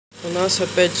У нас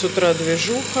опять с утра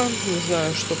движуха. Не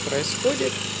знаю, что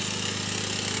происходит.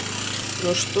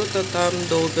 Но что-то там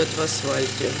долбят в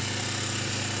асфальте.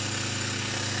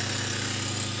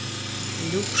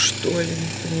 Люк, что ли? Не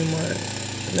понимаю.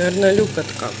 Наверное, люк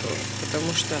откапывал.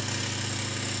 Потому что,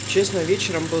 честно,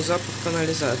 вечером был запах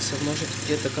канализации. Может,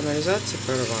 где-то канализация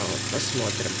прорвала.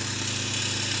 Посмотрим.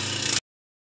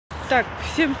 Так,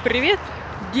 всем привет.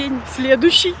 День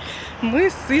следующий.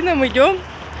 Мы с сыном идем.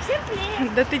 Всем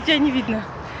привет. Да тебя не видно.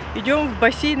 Идем в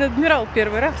бассейн Адмирал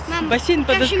первый раз. Мам, бассейн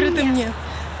под открытым небом.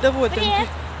 Да вот он.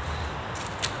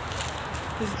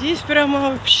 Здесь прямо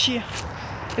вообще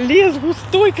лес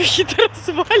густой, какие-то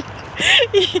развалины.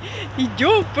 И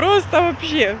идем просто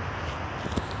вообще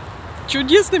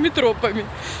чудесными тропами.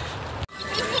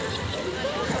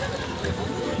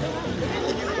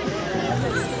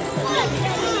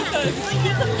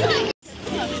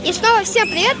 И снова всем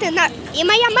привет. И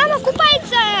моя мама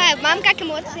купается. Мам, как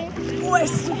эмоции? Ой,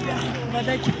 супер.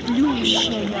 Вода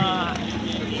теплющая.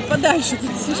 Подальше,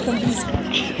 тут слишком близко.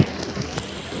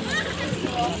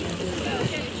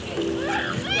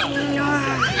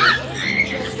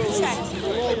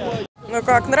 Ну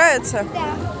как, нравится?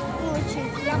 Да,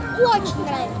 очень. Прям очень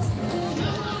нравится.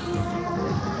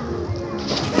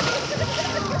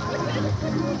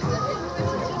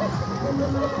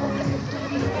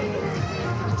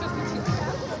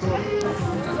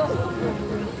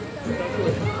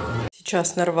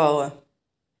 Сейчас нарвала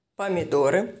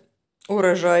помидоры,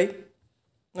 урожай,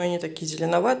 но они такие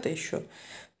зеленоватые еще,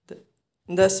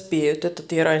 доспеют. Этот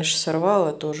я раньше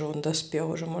сорвала, тоже он доспел,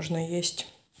 уже можно есть.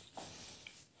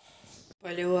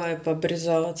 Полила и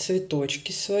пообрезала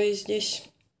цветочки свои здесь.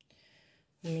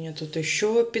 У меня тут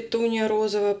еще петуния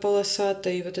розовая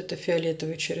полосатая, и вот это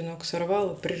фиолетовый черенок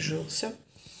сорвала, прижился.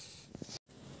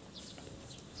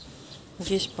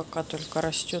 Здесь пока только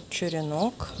растет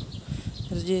черенок.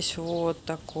 Здесь вот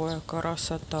такая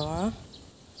красота.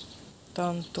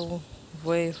 Танту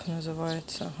Вейв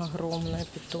называется. Огромная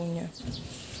петуния.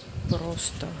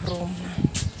 Просто огромная.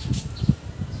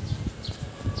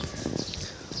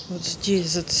 Вот здесь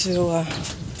зацвела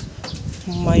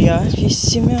моя из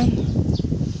семян.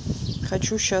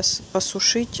 Хочу сейчас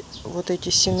посушить вот эти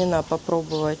семена,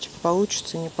 попробовать,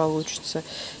 получится, не получится.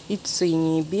 И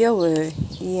цинии белые,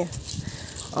 и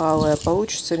алая.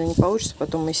 Получится или не получится,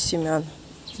 потом из семян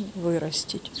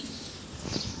вырастить.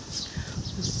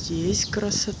 Здесь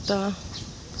красота.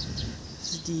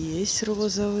 Здесь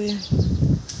розовые.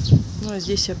 Ну, а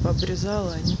здесь я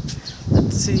пообрезала, они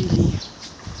отцвели.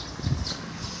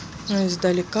 Ну,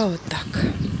 издалека вот так.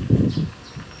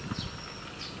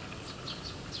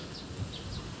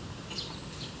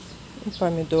 И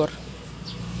помидор.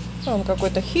 Он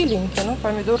какой-то хиленький, но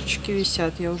помидорчики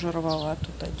висят. Я уже рвала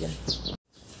тут один.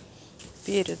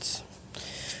 Перец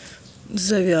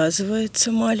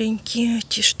завязывается, маленькие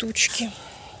эти штучки.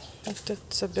 Вот это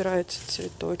собирается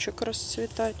цветочек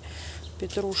расцветать.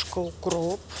 Петрушка,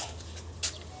 укроп.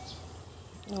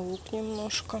 Лук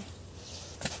немножко.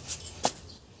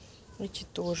 Эти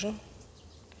тоже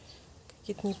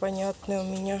какие-то непонятные у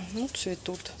меня. Ну,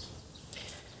 цветут.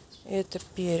 Это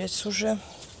перец уже.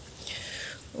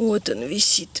 Вот он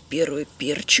висит, первый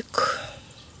перчик.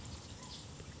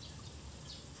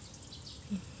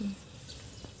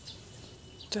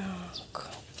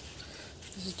 Так.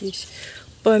 Здесь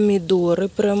помидоры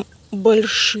прям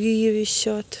большие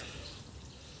висят.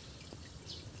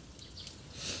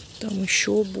 Там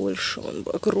еще больше. Он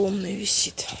огромный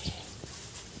висит.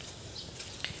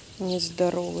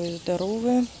 Нездоровые,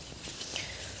 здоровые.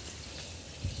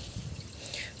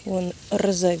 Он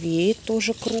розовеет,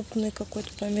 тоже крупный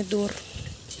какой-то помидор.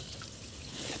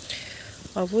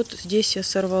 А вот здесь я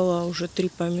сорвала уже 3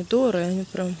 помидора, и они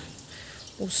прям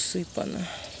усыпаны.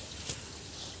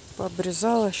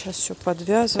 Пообрезала, сейчас все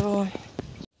подвязывала.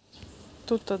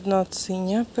 Тут одна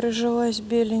циня прижилась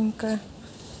беленькая.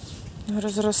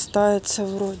 Разрастается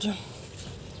вроде.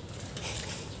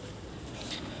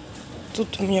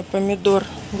 Тут у меня помидор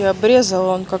я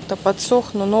обрезала, он как-то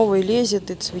подсох, но новый лезет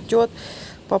и цветет.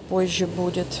 Попозже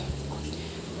будет.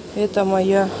 Это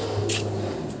моя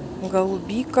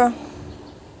голубика.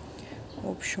 В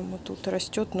общем, вот тут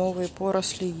растет, новые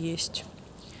поросли есть.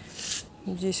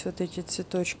 Здесь вот эти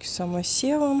цветочки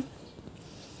самосевом.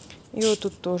 И вот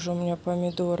тут тоже у меня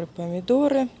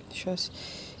помидоры. Сейчас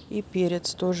и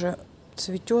перец тоже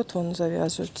цветет, вон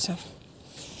завязывается.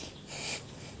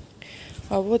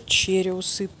 А вот черри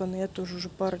усыпанные. Я тоже уже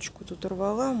парочку тут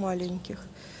рвала маленьких.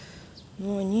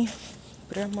 Но они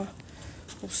прямо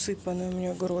усыпаны у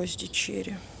меня грозди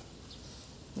черри.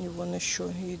 И вон еще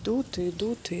идут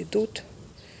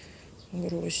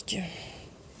грозди.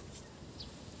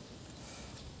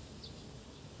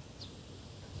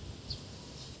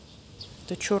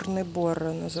 Это черный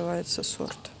борро называется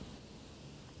сорт.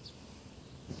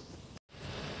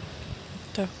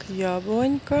 Так,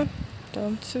 яблонька.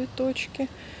 Там цветочки.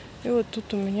 И вот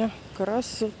тут у меня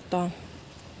красота.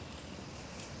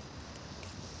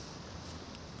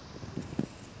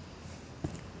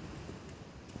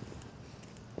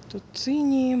 Тут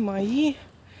цинии мои.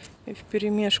 И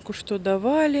вперемешку что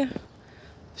давали.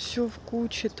 Все в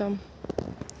куче там.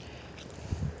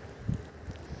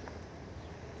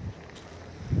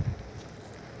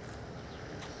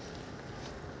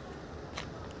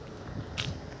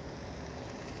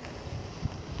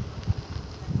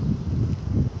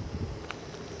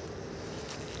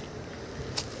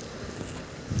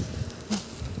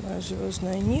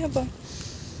 Звездное небо.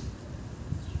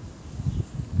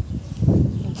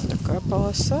 Вот такая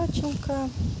полосатенькая.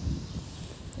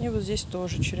 И вот здесь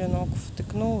тоже черенок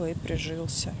втыкнула и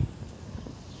прижился.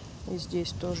 И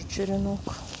здесь тоже черенок.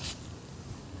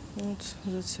 Вот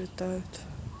зацветают.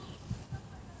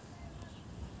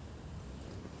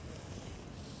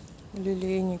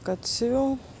 Лилейник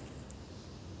отцвел.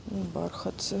 И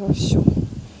бархатцы вовсю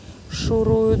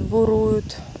шуруют,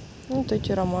 буруют. Вот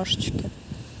эти ромашечки.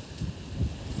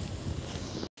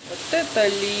 Это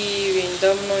ливень,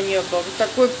 давно не было.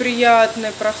 Такой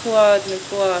приятный, прохладный,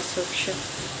 класс вообще.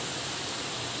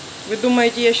 Вы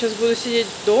думаете, я сейчас буду сидеть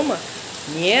дома?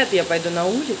 Нет, я пойду на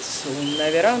улицу, на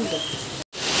веранду.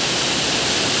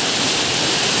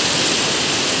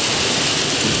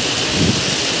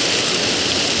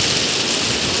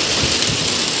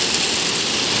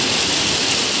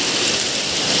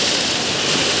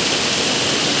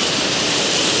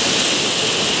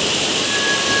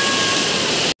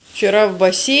 Вчера в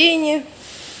бассейне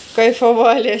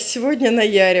кайфовали, а сегодня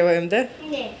наяриваем, да?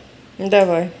 Нет.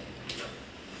 Давай.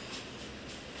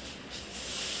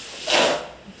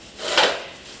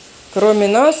 Кроме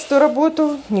нас эту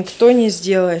работу никто не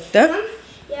сделает, да? Мам,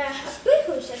 я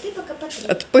отпыхаюсь, а ты пока потри.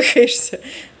 Отпыхаешься?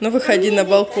 Ну, выходи на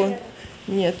балкон. наверное.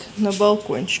 Нет, на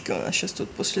балкончике у нас сейчас тут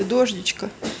после дождичка.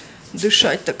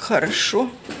 Дышать так хорошо.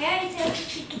 Я это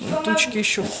чуть-чуть тут Но помогу. тучки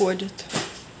еще ходят.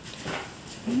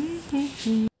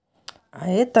 А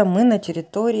это мы на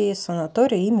территории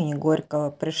санатория имени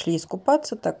Горького. Пришли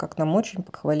искупаться, так как нам очень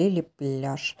похвалили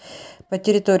пляж. По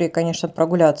территории, конечно,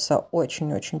 прогуляться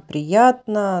очень-очень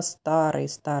приятно.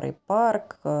 Старый-старый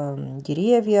парк,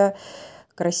 деревья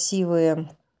красивые.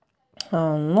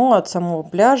 Но от самого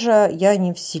пляжа я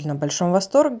не в сильно большом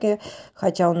восторге,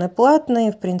 хотя он и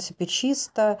платный, в принципе,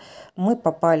 чисто. Мы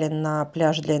попали на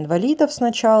пляж для инвалидов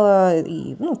сначала,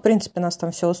 и, в принципе, нас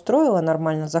там все устроило,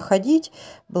 нормально заходить.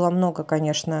 Было много,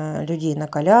 конечно, людей на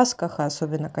колясках, а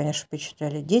особенно, конечно,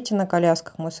 впечатляли дети на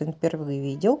колясках, мой сын впервые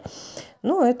видел.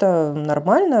 Ну, это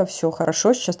нормально, все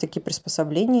хорошо, сейчас такие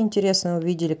приспособления интересные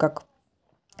увидели, как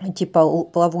типа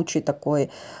плавучий такой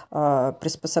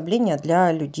приспособление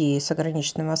для людей с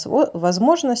ограниченными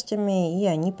возможностями, и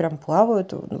они прям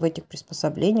плавают в этих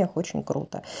приспособлениях, очень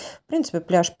круто. В принципе,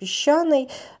 пляж песчаный,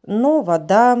 но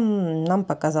вода нам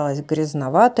показалась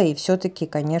грязноватой, и все-таки,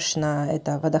 конечно,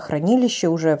 это водохранилище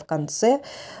уже в конце,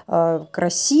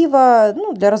 красиво,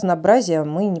 для разнообразия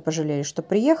мы не пожалели, что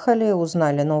приехали,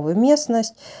 узнали новую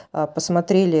местность,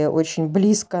 посмотрели очень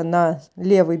близко на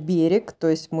левый берег, то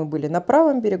есть мы были на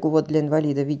правом берегу. Вот для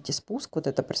инвалида, видите, спуск, вот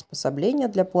это приспособление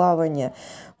для плавания.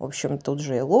 В общем, тут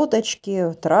же и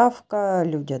лодочки, травка,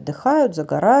 люди отдыхают,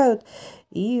 загорают,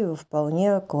 и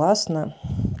вполне классно.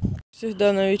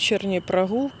 Всегда на вечерней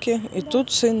прогулке, и тут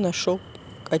сын нашел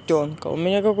котенка. У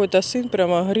меня какой-то сын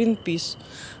прямо Greenpeace,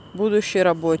 будущий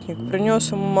работник.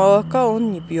 Принес ему молока,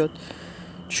 он не пьет.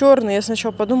 Черный, я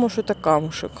сначала подумала, что это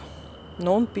камушек,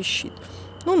 но он пищит.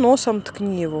 Носом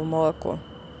ткни его в молоко.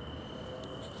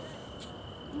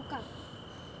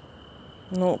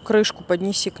 Крышку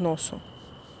поднеси к носу.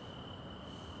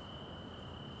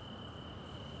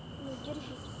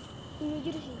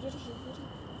 Держи.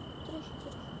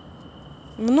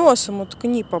 В нос ему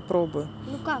ткни, попробуй.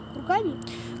 Как, руками?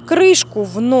 Крышку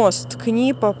в нос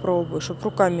ткни, попробуй, чтобы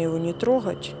руками его не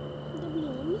трогать. Да блин,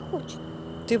 он не хочет.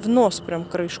 Ты в нос прям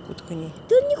крышку ткни.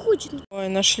 Да он не хочет. Ой,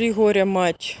 нашли горе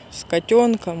мать с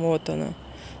котенком, вот она.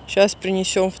 Сейчас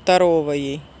принесем второго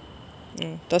ей.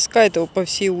 Таскает его по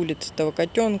всей улице, этого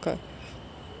котенка.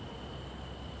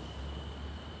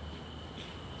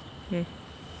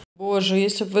 Боже,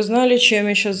 если бы вы знали, чем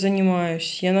я сейчас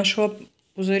занимаюсь. Я нашла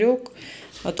пузырек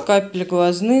от капель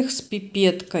глазных с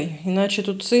пипеткой. Иначе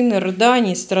тут сын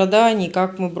рыданий, страданий,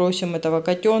 как мы бросим этого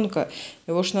котенка.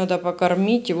 Его ж надо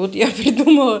покормить. И вот я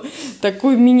придумала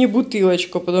такую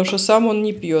мини-бутылочку, потому что сам он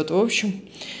не пьет. В общем,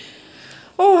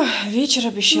 вечер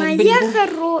обещает быть. Моя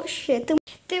хорошая,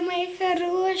 Ты моя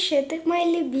хорошая, ты моя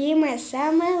любимая,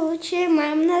 самая лучшая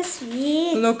мама на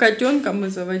свете. Но котенка мы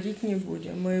заводить не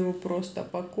будем. Мы его просто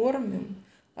покормим,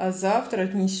 а завтра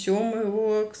отнесем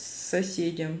его к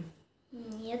соседям.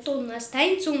 Нет, он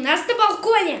останется у нас на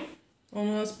балконе. Он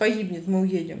у нас погибнет, мы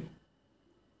уедем.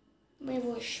 Мы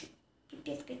его еще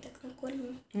пипеткой так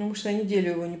накормим. Ну, мы что,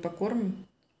 неделю его не покормим.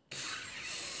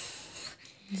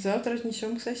 Завтра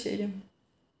отнесем к соседям.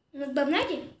 На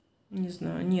бабнаге? Не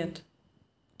знаю, нет.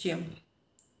 Тем.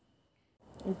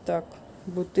 Итак,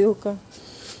 бутылка.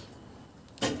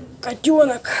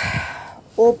 Котенок.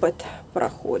 Опыт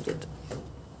проходит.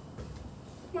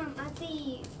 Мам, а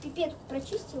ты пипетку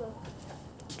прочистила?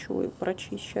 Чего ее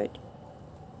прочищать?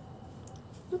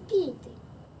 Ну пей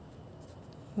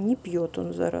ты. Не пьет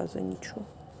он, зараза, ничего.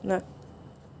 На.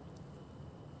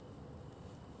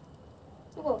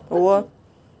 О,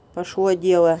 пошло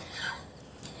дело.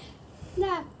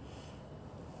 Да.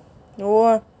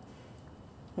 О,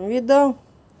 видал?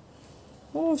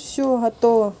 Ну, все,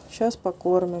 готово. Сейчас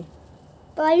покормим.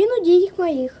 Половину денег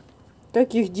моих.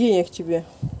 Каких денег тебе?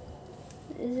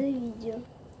 За видео.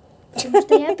 Потому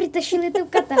что я притащила этого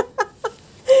кота.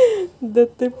 Да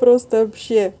ты просто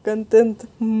вообще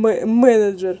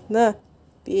контент-менеджер. На,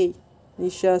 пей,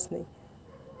 несчастный.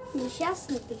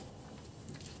 Несчастный ты.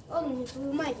 Он мне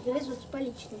твою мать грызут с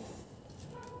поличным.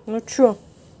 Ну чё?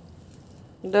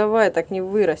 Давай, так не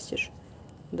вырастешь.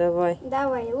 Давай.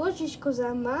 Давай, ложечку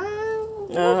за маму.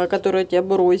 Ага, которая тебя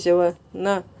бросила.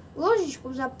 На.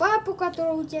 Ложечку за папу,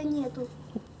 которого у тебя нету.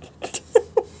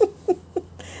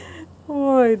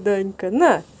 Ой, Данька,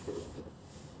 на.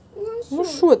 Ну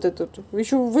всё. что ты тут?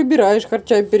 Еще выбираешь,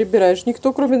 харчами перебираешь.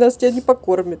 Никто, кроме нас, тебя не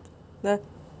покормит. На.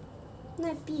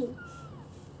 Напей.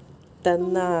 Да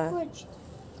Ну, на. не хочет.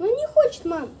 Ну не хочет,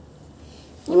 мам.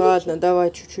 Не Ладно,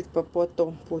 давай чуть-чуть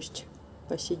потом. Пусть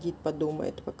посидит,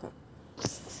 подумает пока.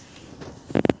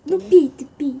 Ну пей ты,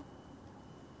 пей.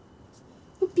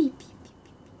 Ну пей, пей, пей.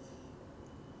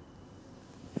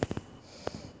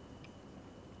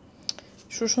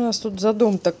 Что ж у нас тут за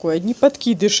дом такой? Одни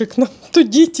подкидыши к нам. То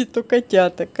дети, то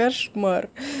котята. Кошмар.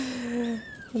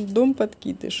 Дом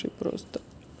подкидышей просто.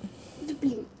 Да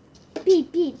блин. Пей,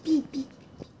 пей, пей, пей.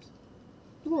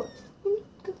 Вот. Он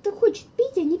как-то хочет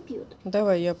пить, а не пьет.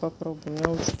 Давай я попробую, у меня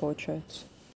лучше получается.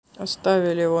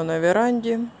 Оставили его на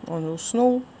веранде, он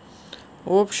уснул.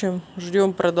 В общем,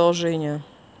 ждем продолжения.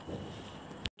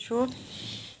 Чё?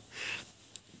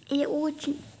 Я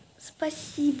очень...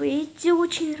 Спасибо. Я тебе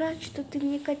очень рад, что ты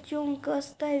мне котенка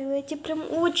оставила. Я тебе прям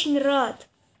очень рад.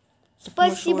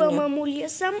 Спасибо, мамуля.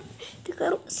 Ты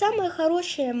самая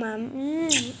хорошая мама.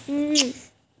 Ну,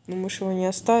 мы же его не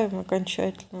оставим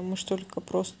окончательно. Мы же только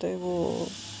просто его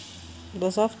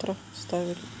до завтра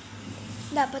ставили.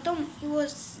 Да, потом его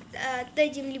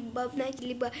отдадим либо обнать,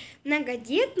 либо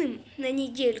многодетным на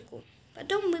недельку.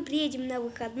 Потом мы приедем на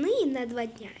выходные на 2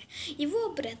 дня. Его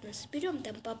обратно соберем,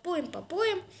 там попоем.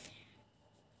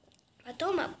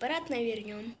 Потом обратно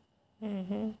вернем.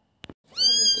 Угу.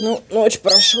 Ну, ночь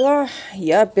прошла,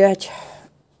 я опять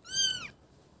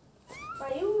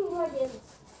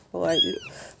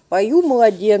пою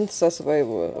младенца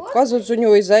своего. Оказывается, у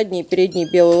него и задние, и передние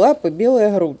белые лапы,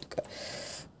 белая грудка.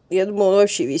 Я думала, он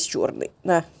вообще весь черный.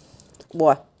 На.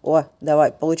 О,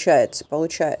 давай, получается,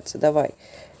 давай.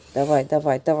 Давай.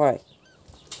 Когда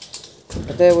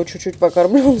я его чуть-чуть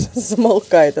покормлю, он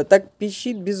замолкает, а так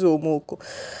пищит без умолку.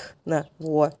 На,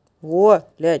 во,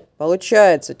 глянь,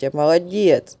 получается у тебя,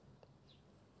 молодец.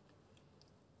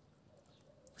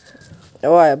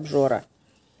 Давай, обжора.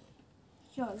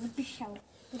 Все, запищал.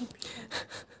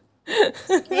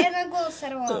 Я на голос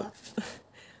сорвала.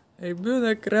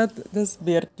 Ребенок рад до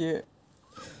смерти.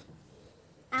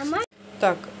 А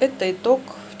Так, это итог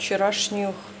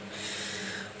вчерашней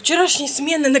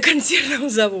смены на консервном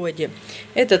заводе.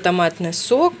 Это томатный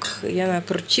сок. Я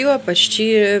накрутила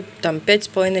почти там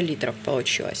 5,5 литров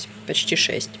получилось. Почти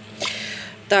 6.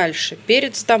 Дальше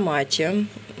перец в томате.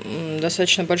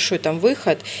 Достаточно большой там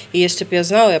выход. И если бы я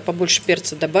знала, я побольше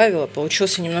перца добавила.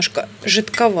 Получился немножко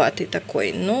жидковатый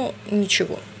такой. Но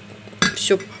ничего.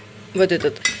 Все вот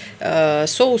этот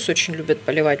соус очень любят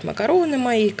поливать макароны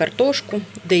мои, картошку.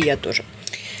 Да и я тоже.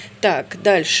 Так,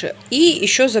 дальше. И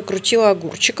еще закрутила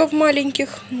огурчиков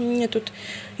маленьких. Мне тут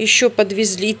еще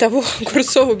подвезли того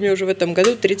огурцов. У меня уже в этом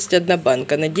году 31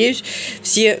 банка. Надеюсь,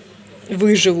 все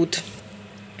выживут.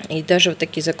 И даже вот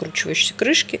такие закручивающиеся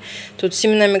крышки. Тут с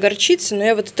семенами горчицы, но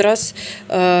я в этот раз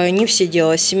не все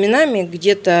делала с семенами.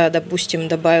 Где-то, допустим,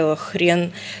 добавила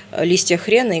листья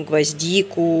хрена и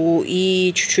гвоздику,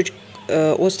 и чуть-чуть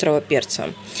острого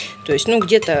перца. То есть, ну,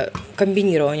 где-то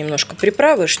комбинировала немножко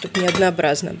приправы, чтобы не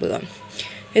однообразно было.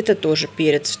 Это тоже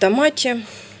перец в томате.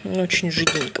 Очень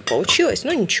жиденько получилось,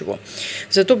 но ничего.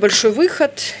 Зато большой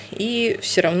выход, и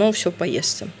все равно все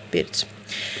поестся. Перец.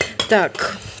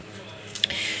 Так.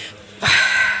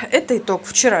 Это итог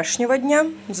вчерашнего дня.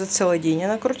 За целый день я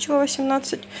накрутила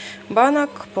 18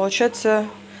 банок. Получается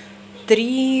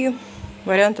 3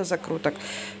 варианта закруток.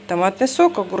 Томатный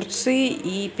сок, огурцы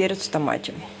и перец в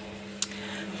томате.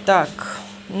 Так,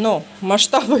 но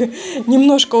масштабы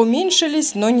немножко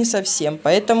уменьшились, но не совсем.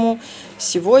 Поэтому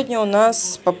сегодня у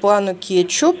нас по плану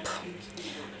кетчуп.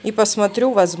 И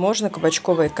посмотрю, возможно,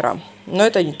 кабачковая икра. Но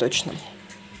это не точно.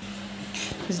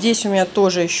 Здесь у меня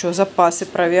тоже еще запасы,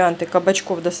 провианты.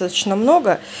 Кабачков достаточно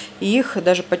много. И их,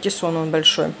 даже патиссон он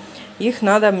большой, их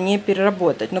надо мне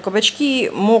переработать. Но кабачки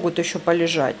могут еще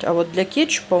полежать. А вот для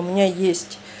кетчупа у меня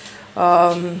есть...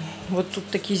 вот тут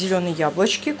такие зеленые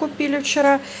яблочки купили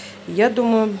вчера. Я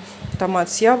думаю, томат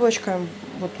с яблочком.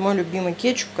 Вот мой любимый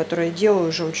кетчуп, который я делаю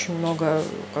уже очень много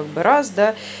раз,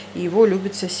 да. И его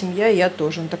любит вся семья, и я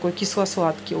тоже. Он такой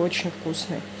кисло-сладкий, очень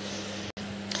вкусный.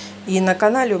 И на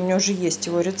канале у меня уже есть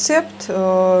его рецепт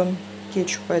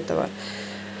кетчупа этого.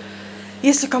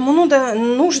 Если кому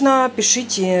нужно,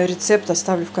 пишите рецепт,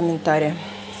 оставлю в комментариях.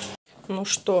 Ну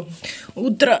что,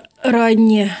 утро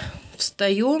раннее.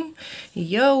 Встаем.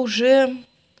 Я уже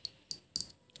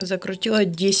закрутила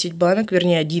 10 банок,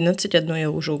 вернее 11. Одну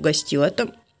я уже угостила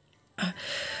там.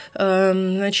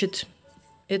 Значит,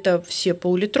 это все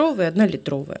пол-литровые,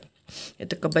 1-литровая.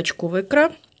 Это кабачковая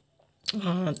икра.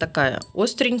 Такая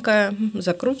остренькая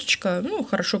закруточка. Ну,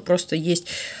 хорошо просто есть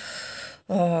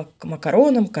к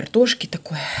макаронам, картошке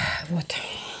такое. Вот.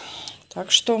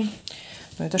 Так что,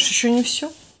 ну, это ж еще не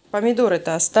все.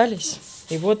 Помидоры-то остались.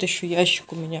 И вот еще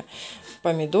ящик у меня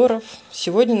помидоров.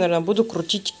 Сегодня, наверное, буду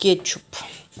крутить кетчуп.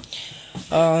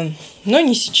 Но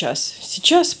не сейчас.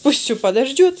 Сейчас пусть все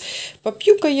подождет.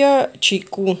 Попью-ка я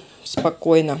чайку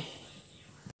спокойно.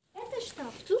 Это что?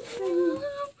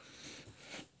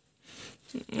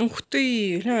 Ух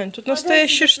ты, глянь, тут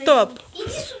настоящий штаб. Иди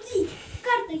сюда,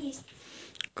 карта есть.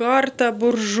 Карта,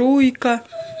 буржуйка.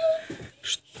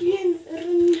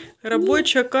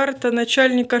 Рабочая карта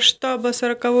начальника штаба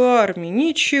 40-й армии.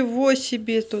 Ничего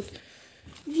себе тут.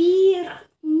 Вверх,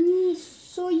 низ,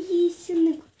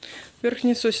 Соесенок.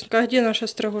 Верхний Сосенка. А где наш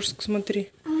Острогожск? Смотри.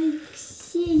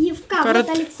 Алексеевка. Вот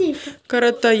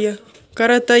Алексеевка.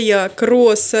 Каратая,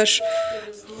 Кроссаш.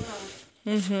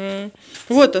 Угу.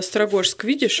 Вот Острогожск,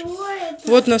 видишь?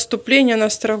 Вот наступление на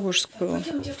Острогожск было.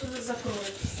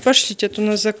 Пошлите, тут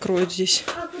нас закроют здесь.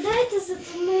 А куда это за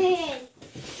туннель?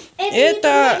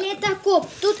 Это окоп.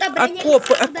 Тут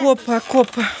окопы.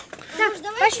 Так,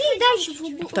 пошли дальше.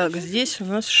 Так, здесь у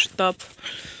нас штаб.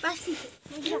 Пошли.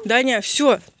 Даня,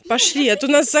 все, пошли, а то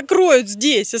нас закроют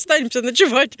здесь. Останемся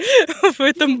ночевать в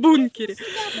этом бункере.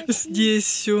 Здесь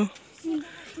все. Не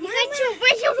хочу,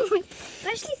 пойдем.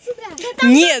 Пошли сюда.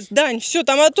 Нет, Дань, все,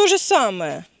 там то же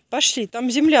самое. Пошли, там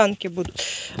землянки будут.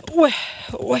 Ой.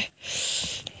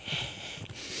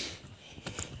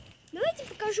 Давайте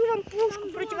покажу вам пушку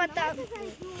противотанковую.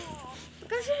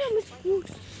 Покажу вам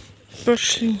искусство.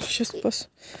 Пошли, сейчас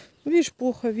Видишь,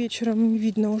 плохо вечером, не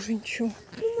видно уже ничего.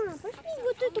 Мама, пошли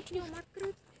вот эту к нему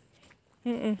открыть.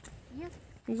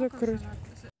 Закрыть.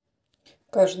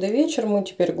 Каждый вечер мы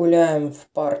теперь гуляем в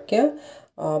парке.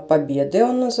 Победы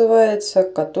он называется,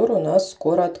 который у нас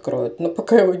скоро откроют. Но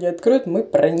пока его не откроют, мы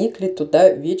проникли туда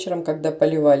вечером, когда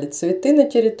поливали цветы на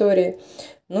территории.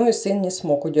 Ну и сын не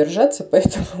смог удержаться,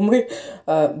 поэтому мы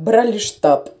брали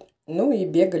штаб. Ну и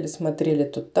бегали, смотрели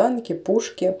тут танки,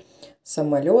 пушки,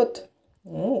 самолет.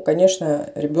 Ну, конечно,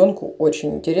 ребенку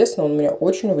очень интересно, он у меня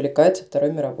очень увлекается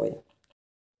Второй мировой.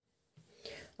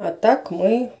 А так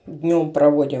мы днем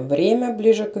проводим время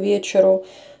ближе к вечеру.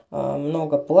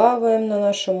 Много плаваем на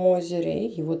нашем озере.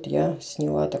 И вот я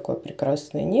сняла такое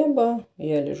прекрасное небо.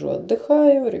 Я лежу,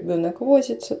 отдыхаю. Ребенок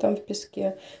возится там в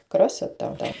песке.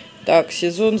 Красота. Так,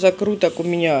 сезон закруток у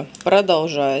меня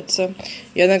продолжается.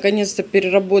 Я наконец-то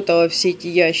переработала все эти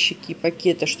ящики и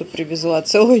пакеты, что привезла.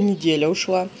 Целая неделя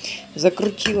ушла.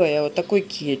 Закрутила я вот такой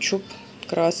кетчуп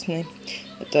красный.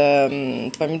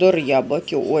 Это помидоры,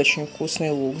 яблоки. Очень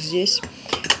вкусный лук здесь.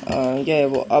 Я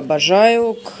его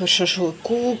обожаю к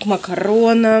шашлыку, к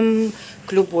макаронам,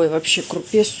 к любой вообще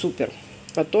крупе супер.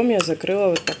 Потом я закрыла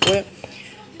вот такую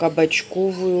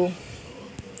кабачковую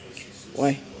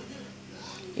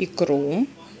икру.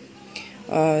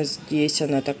 Здесь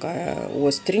она такая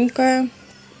остренькая.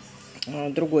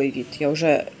 Другой вид. Я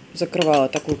уже закрывала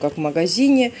такую, как в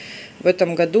магазине. В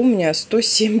этом году у меня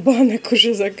 107 банок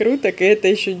уже закруток, и это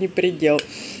еще не предел.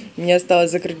 Мне осталось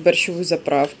закрыть борщевую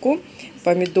заправку.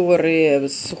 помидоры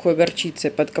с сухой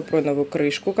горчицей под капроновую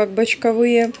крышку, как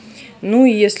бочковые. Ну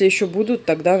и если еще будут,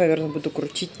 тогда, наверное, буду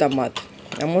крутить томат.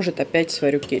 А может, опять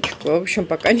сварю кетчуп. В общем,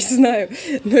 пока не знаю,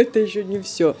 но это еще не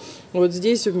все. Вот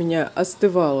здесь у меня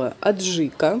остывала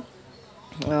аджика.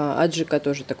 Аджика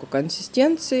тоже такой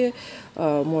консистенции.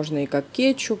 Можно и как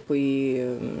кетчуп,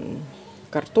 и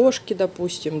картошки,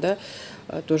 допустим, да.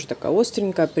 Тоже такая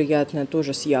остренькая, приятная,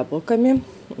 тоже с яблоками,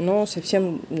 но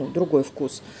совсем другой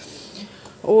вкус.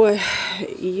 Ой,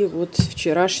 и вот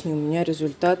вчерашний у меня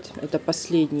результат. Это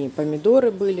последние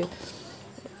помидоры были.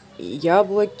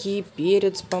 Яблоки,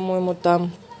 перец, по-моему,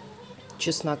 там.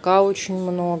 Чеснока очень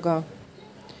много.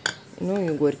 Ну и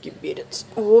горький перец.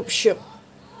 В общем,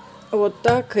 вот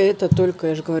так. Это только,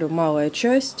 я же говорю, малая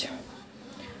часть.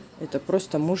 Это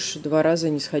просто муж 2 раза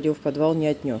не сходил в подвал, не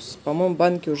отнес. По-моему,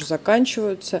 банки уже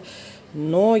заканчиваются,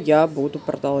 но я буду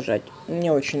продолжать.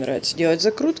 Мне очень нравится делать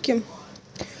закрутки.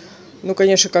 Ну,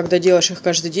 конечно, когда делаешь их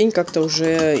каждый день, как-то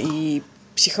уже и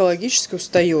психологически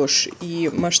устаешь,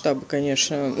 и масштабы,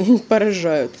 конечно,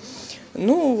 поражают.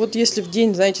 Ну, вот если в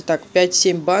день, знаете, так,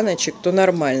 5-7 баночек, то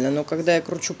нормально. Но когда я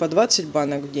кручу по 20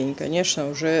 банок в день, конечно,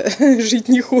 уже жить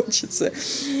не хочется.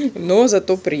 Но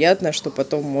зато приятно, что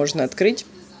потом можно открыть.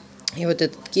 И вот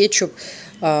этот кетчуп,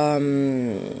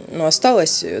 ну,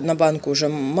 осталось на банку уже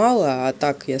мало, а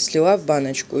так я слила в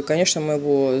баночку. И, конечно, мы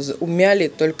его умяли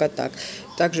только так.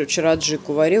 Также вчера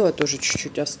аджику варила, тоже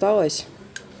чуть-чуть осталось.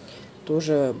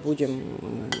 Тоже будем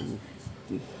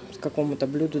к какому-то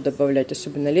блюду добавлять,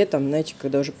 особенно летом, знаете,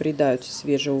 когда уже приедаются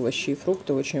свежие овощи и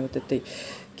фрукты, очень вот этой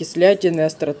кислятины,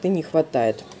 остроты не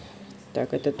хватает.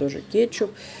 Так, это тоже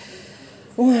кетчуп.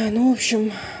 Ой, ну, в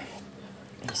общем,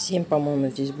 7,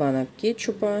 по-моему, здесь банок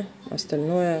кетчупа,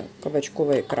 остальное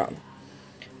кабачковая икра.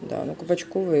 Да, ну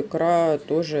кабачковая икра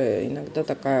тоже иногда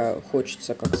такая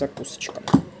хочется, как закусочка.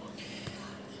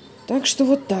 Так что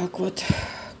вот так вот.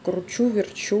 Кручу,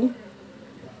 верчу.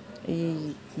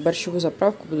 И борщевую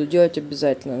заправку буду делать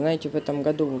обязательно. Знаете, в этом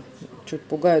году чуть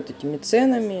пугают этими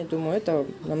ценами. Думаю, это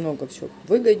намного все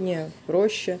выгоднее,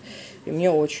 проще. И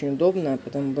мне очень удобно,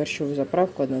 потому борщевую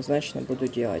заправку однозначно буду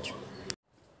делать.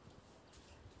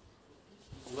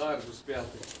 Ларгус 5.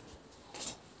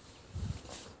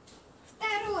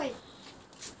 Второй.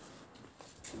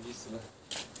 Иди сюда.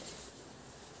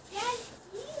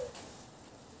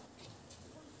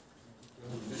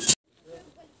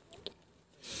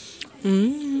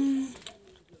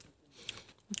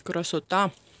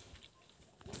 Красота.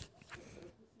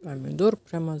 Помидор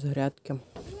прямо с грядки.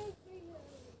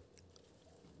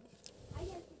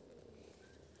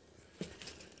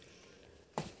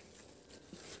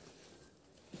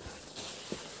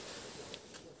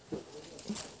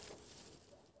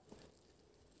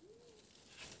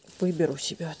 Выберу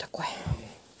себе такой.